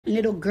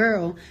little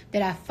girl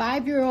that at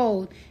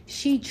 5-year-old,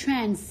 she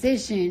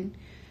transitioned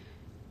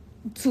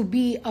to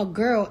be a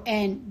girl,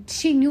 and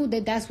she knew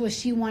that that's what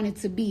she wanted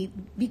to be,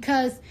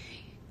 because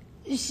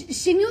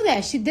she knew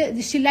that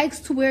she likes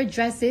to wear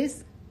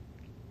dresses,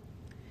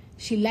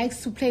 she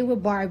likes to play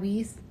with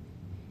Barbies,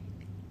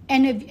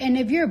 and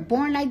if you're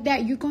born like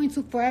that, you're going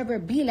to forever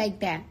be like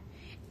that.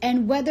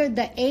 And whether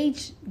the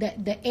age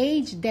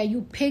that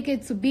you pick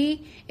it to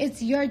be, it's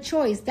your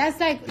choice. That's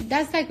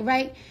like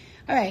right.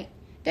 All right.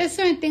 There's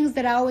certain things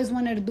that I always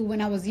wanted to do when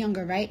I was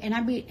younger, right? And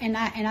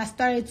I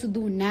started to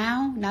do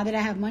now that I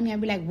have money.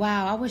 I'd be like,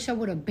 wow, I wish I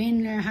would have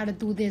been learned how to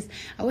do this.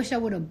 I wish I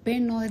would have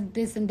been all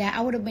this and that.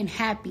 I would have been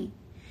happy.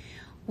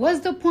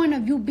 What's the point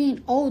of you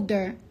being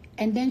older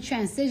and then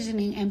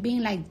transitioning and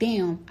being like,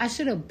 damn, I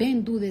should have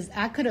been do this.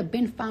 I could have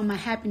been found my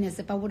happiness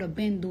if I would have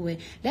been do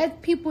it.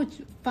 Let people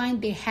find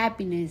their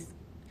happiness,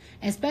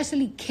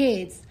 especially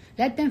kids.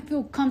 Let them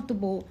feel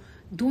comfortable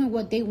doing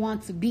what they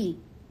want to be.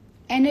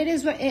 And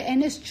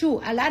it's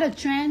true. A lot of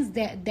trends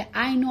that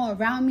I know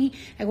around me,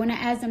 like when I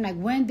ask them, like,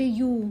 when did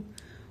you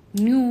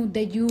knew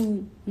that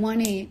you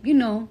wanted,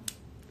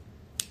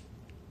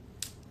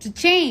 to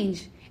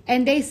change?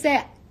 And they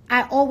said,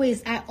 I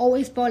always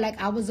felt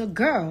like I was a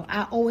girl.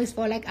 I always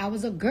felt like I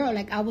was a girl,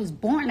 like I was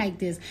born like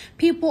this.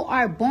 People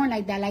are born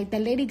like that. Like the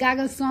Lady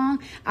Gaga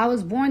song, I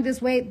was born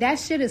this way. That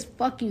shit is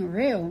fucking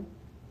real.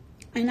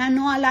 And I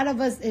know a lot of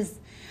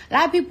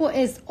people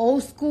is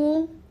old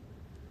school.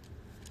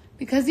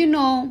 Because,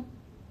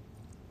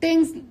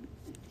 things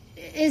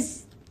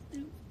is...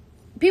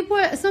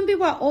 Some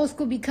people are old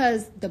school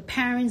because the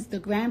parents, the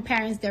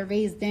grandparents that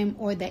raised them,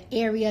 or the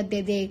area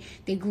that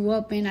they grew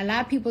up in. A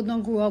lot of people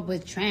don't grow up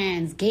with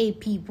trans, gay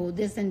people,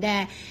 this and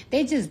that.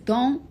 They just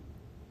don't.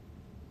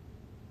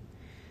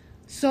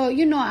 So,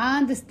 I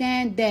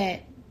understand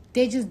that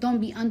they just don't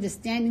be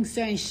understanding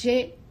certain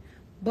shit.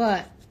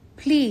 But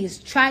please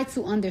try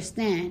to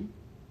understand.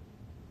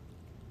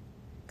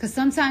 Because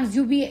sometimes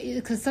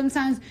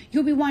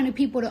you'll be wanting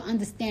people to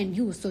understand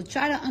you. So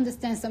try to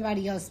understand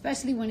somebody else,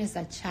 especially when it's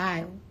a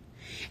child.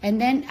 And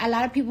then a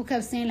lot of people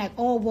kept saying like,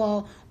 oh,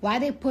 well, why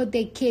they put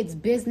their kids'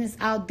 business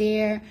out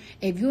there?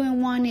 If you ain't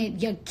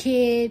wanted your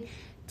kid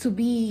to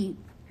be,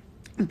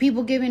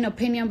 people giving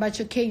opinion about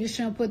your kid, you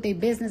shouldn't put their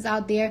business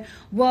out there.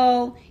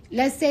 Well,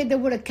 let's say they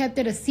would have kept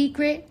it a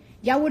secret.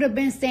 Y'all would have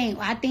been saying,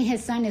 I think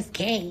his son is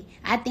gay.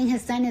 I think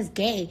his son is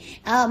gay.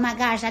 Oh, my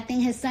gosh, I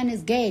think his son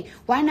is gay.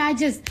 Why not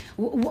just...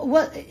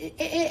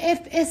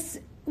 if it's...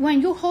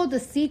 When you hold a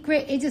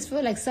secret, it just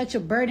feels like such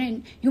a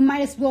burden. You might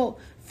as well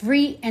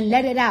free and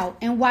let it out.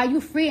 And while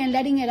you free and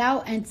letting it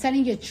out and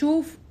telling your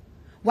truth,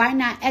 why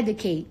not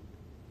educate?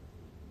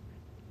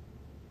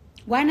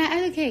 Why not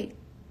educate?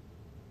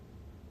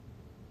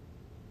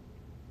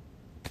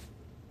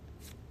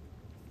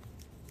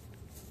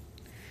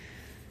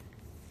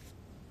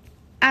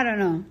 I don't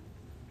know.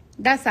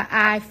 That's how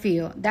I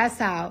feel. That's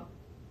how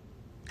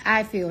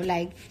I feel.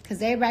 Like,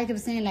 because everybody kept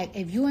saying, like,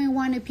 if you ain't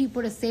wanted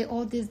people to say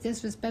all these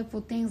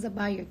disrespectful things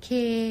about your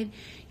kid,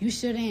 you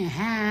shouldn't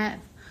have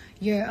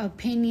your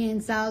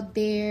opinions out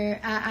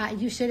there.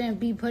 You shouldn't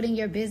be putting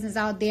your business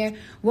out there.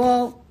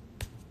 Well,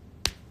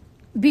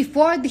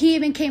 before he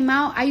even came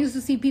out, I used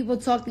to see people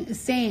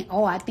saying,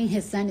 oh, I think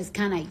his son is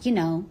kind of,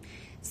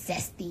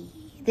 zesty,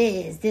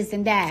 this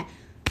and that.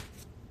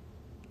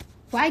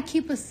 Why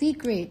keep a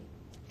secret?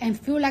 And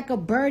feel like a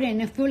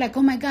burden and feel like,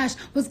 oh my gosh,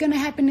 what's going to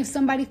happen if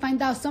somebody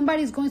finds out?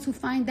 Somebody's going to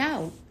find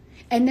out.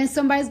 And then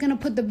somebody's going to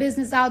put the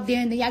business out there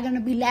and then y'all going to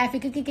be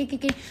laughing.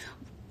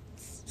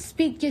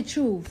 Speak your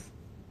truth.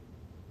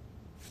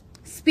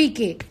 Speak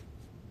it.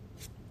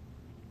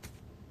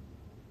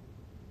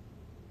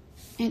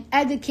 And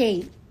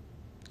educate.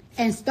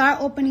 And start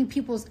opening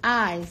people's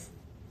eyes.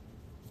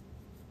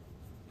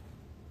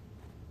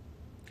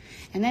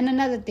 And then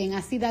another thing,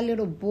 I see that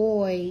little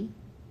boy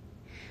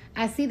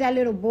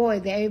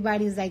that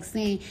everybody's like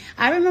saying.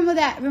 I remember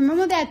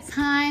that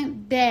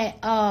time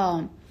that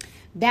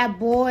that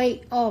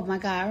boy, oh my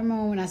God, I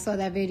remember when I saw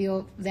that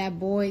video, that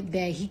boy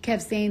that he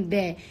kept saying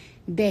that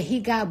he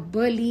got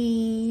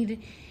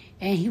bullied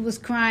and he was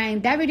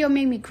crying. That video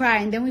made me cry.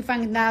 And then we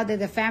found out that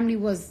the family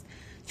was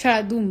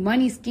trying to do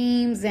money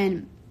schemes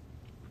and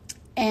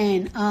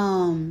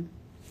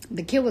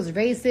the kid was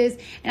racist.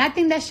 And I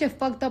think that shit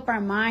fucked up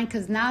our mind,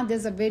 because now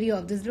there's a video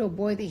of this little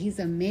boy that he's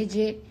a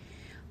midget.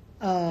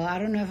 I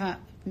don't know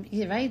if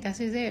you're right. That's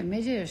what he said.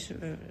 Midget.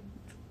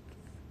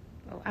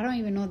 I don't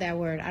even know that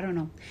word. I don't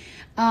know.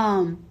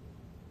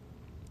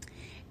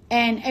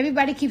 And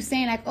everybody keeps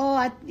saying like,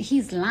 oh,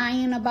 he's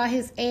lying about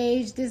his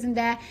age, this and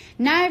that.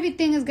 Not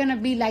everything is going to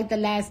be like the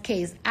last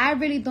case. I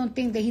really don't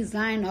think that he's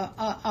lying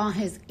on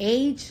his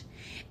age.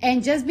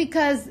 And just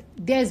because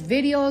there's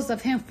videos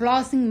of him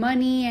flossing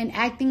money and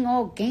acting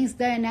all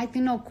gangster and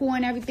acting all cool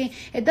and everything,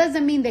 it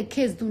doesn't mean that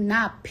kids do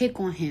not pick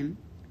on him.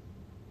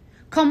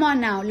 Come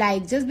on now,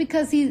 like, just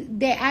because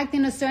they're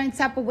acting a certain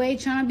type of way,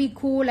 trying to be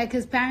cool, like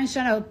his parents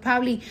trying to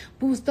probably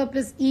boost up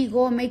his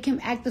ego, make him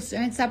act a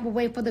certain type of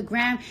way for the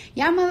gram.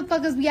 Y'all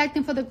motherfuckers be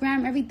acting for the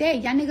gram every day.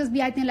 Y'all niggas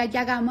be acting like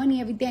y'all got money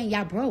every day and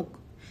y'all broke.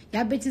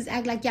 Y'all bitches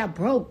act like y'all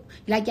broke.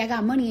 Like y'all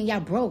got money and y'all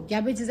broke.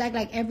 Y'all bitches act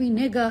like every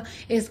nigga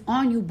is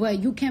on you, but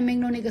you can't make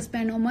no nigga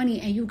spend no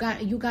money and you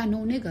got no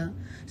nigga.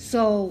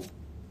 So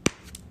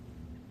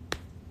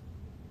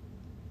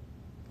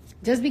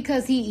just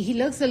because he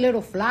looks a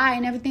little fly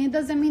and everything, it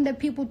doesn't mean that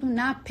people do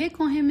not pick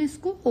on him in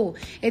school.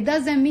 It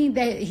doesn't mean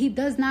that he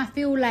does not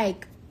feel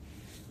like,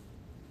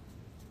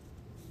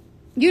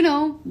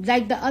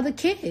 like the other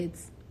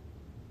kids.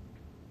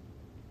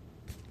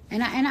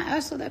 And I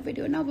saw that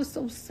video and I was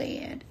so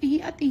sad.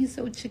 And I think he's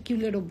such a cute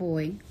little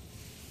boy.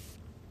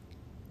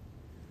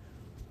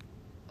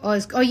 Oh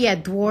yeah,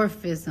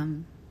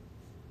 dwarfism.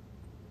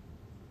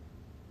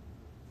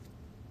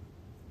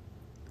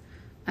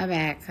 My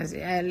bad, because,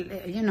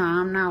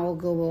 I'm not all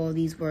good with all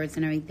these words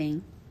and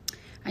everything.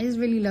 I just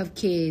really love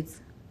kids.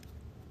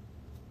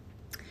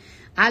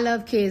 I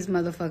love kids,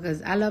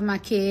 motherfuckers. I love my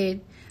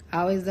kid.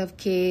 I always love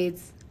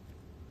kids.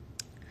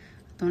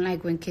 Don't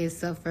like when kids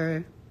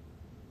suffer.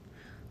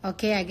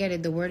 Okay, I get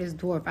it. The word is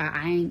dwarf.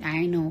 I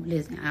ain't know.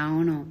 Listen, I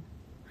don't know.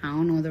 I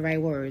don't know the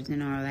right words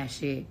and all that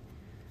shit.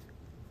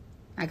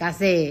 Like I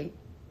said,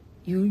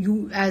 you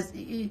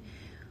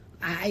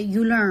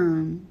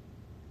learn.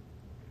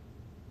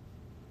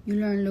 You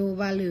learn little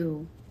by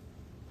little.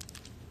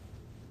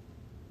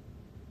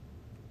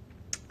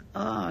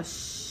 Oh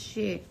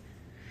shit.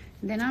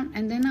 And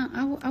then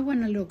I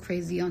went a little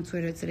crazy on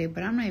Twitter today,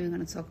 but I'm not even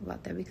gonna talk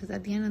about that because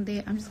at the end of the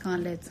day, I'm just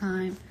gonna let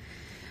time.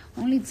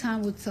 Only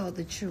time will tell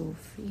the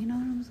truth. You know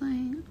what I'm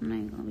saying?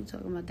 I'm not gonna be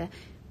talking about that.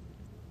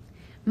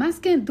 My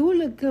skin do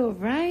look good,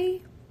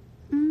 right?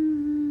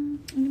 You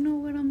know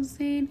what I'm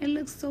saying? It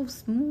looks so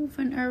smooth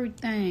and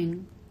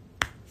everything.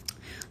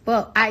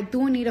 But I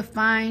do need to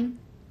find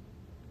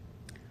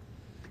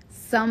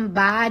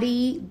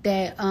somebody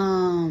that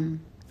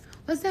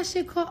what's that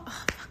shit called?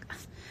 Oh, fuck.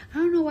 I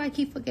don't know why I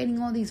keep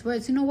forgetting all these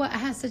words. You know what? I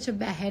had such a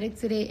bad headache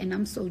today and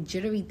I'm so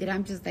jittery that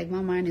I'm just like,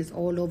 my mind is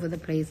all over the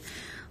place.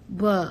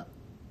 But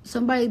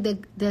somebody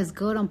that's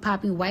good on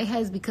popping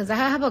whiteheads, because I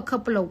have a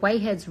couple of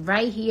whiteheads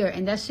right here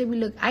and that shit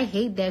I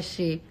hate that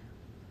shit.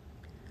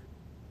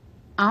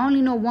 I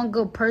only know one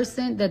good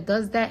person that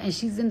does that and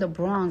she's in the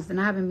Bronx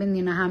and I haven't been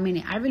there in how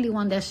many. I really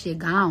want that shit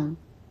gone.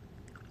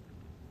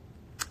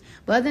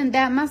 But other than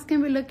that, my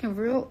skin be looking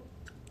real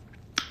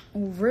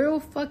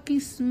fucking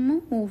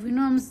smooth. You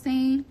know what I'm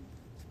saying?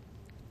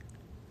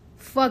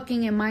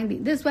 Fucking and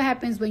minding. This is what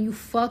happens when you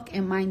fuck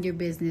and mind your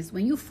business.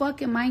 When you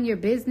fuck and mind your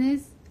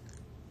business,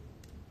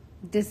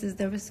 this is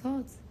the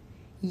results.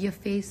 Your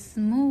face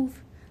smooth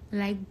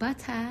like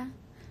butter.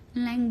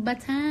 Like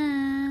butter.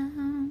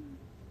 I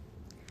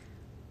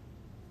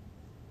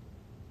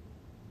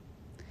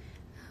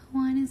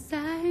want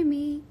inside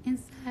me,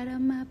 inside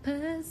of my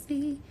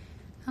pussy.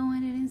 I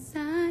want it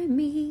inside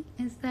me,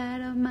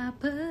 inside of my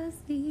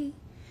pussy.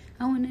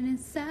 I want it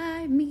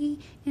inside me,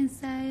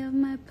 inside of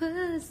my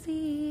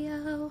pussy.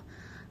 Oh,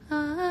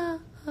 oh,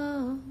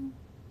 oh.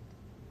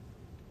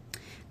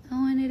 I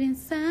want it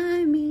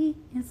inside me,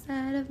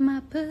 inside of my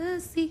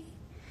pussy.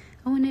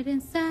 I want it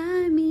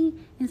inside me,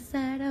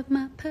 inside of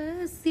my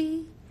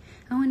pussy.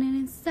 I want it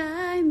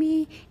inside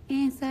me,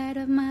 inside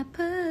of my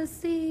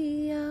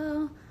pussy.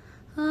 Oh,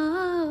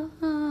 oh,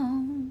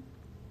 oh.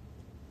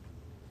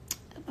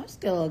 I'm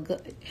still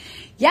good.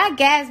 Y'all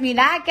gas me.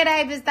 Now can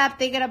I even stop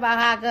thinking about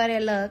how good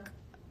it look?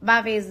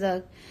 My face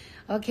look.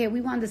 Okay,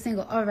 we want the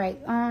single. All right.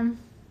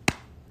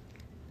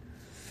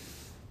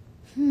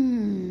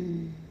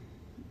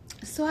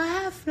 So I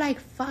have like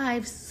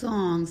 5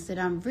 songs that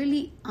I'm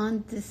really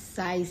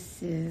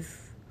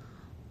undecisive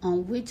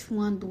on which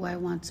one do I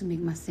want to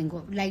make my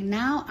single. Like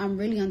now I'm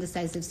really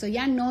undecisive. So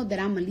y'all know that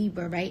I'm a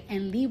Libra, right?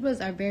 And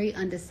Libras are very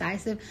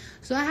undecisive.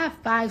 So I have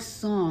 5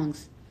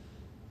 songs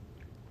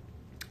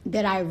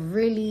that I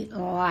really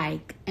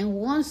like. And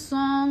one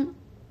song,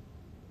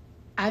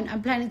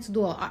 I'm planning to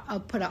do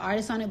put an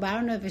artist on it, but I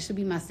don't know if it should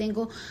be my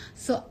single.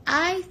 So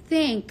I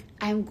think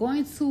I'm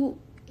going to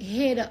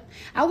hit up.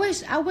 I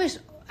wish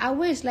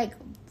like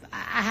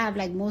I have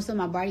like most of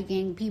my Barty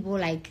Gang people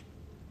like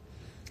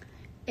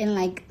in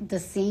like the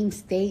same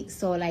state,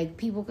 so like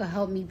people could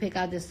help me pick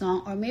out this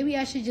song. Or maybe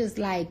I should just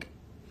like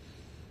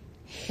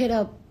hit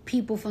up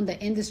people from the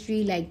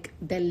industry like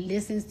that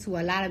listens to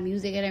a lot of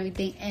music and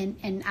everything,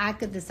 and I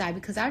could decide,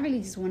 because I really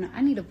just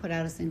I need to put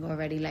out a single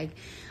already. Like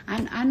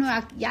I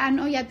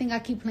know y'all think I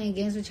keep playing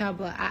games with y'all,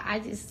 but I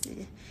just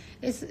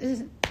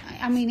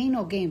I mean, ain't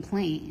no game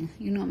playing.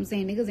 You know what I'm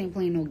saying? Niggas ain't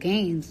playing no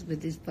games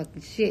with this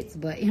fucking shits,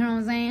 but you know what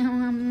I'm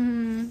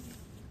saying?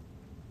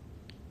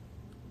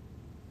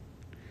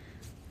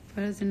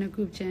 Put us in the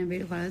group chat and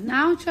video files.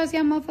 Now I don't trust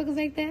y'all motherfuckers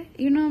like that.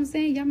 You know what I'm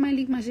saying? Y'all might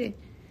leak my shit.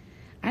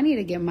 I need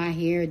to get my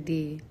hair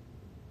did.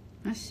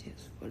 My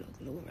shit's full of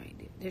glue right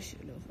there. This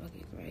shit look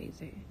fucking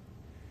crazy.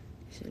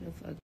 This shit look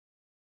fucking...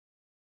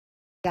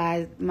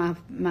 Guys, my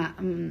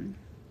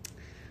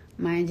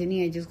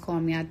engineer just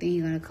called me. I think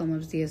he's gonna come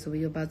upstairs, so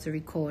we're about to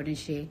record and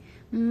shit.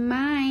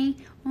 Oh,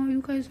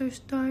 you guys are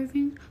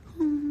starving.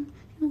 Oh,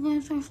 you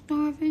guys are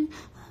starving.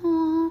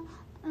 Oh,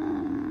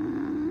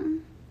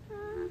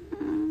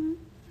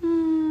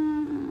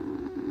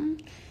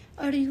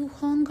 Are you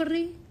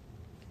hungry?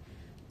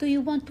 Do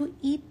you want to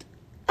eat?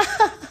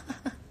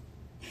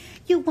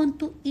 You want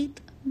to eat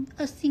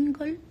a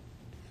single?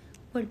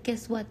 Well,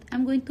 guess what?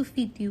 I'm going to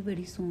feed you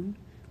very soon.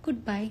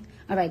 Goodbye.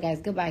 All right, guys,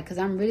 goodbye. Because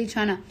what I'm really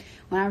trying to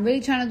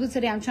do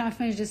today, I'm trying to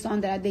finish this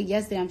song that I did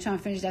yesterday. I'm trying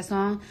to finish that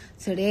song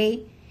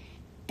today.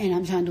 And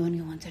I'm trying to do a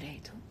new one today,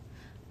 too.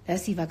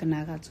 Let's see if I can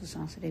knock out 2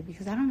 songs today.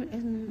 Because I don't...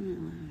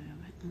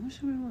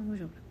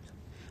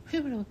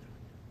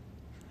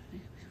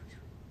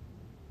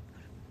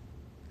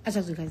 I'll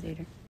talk to you guys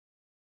later.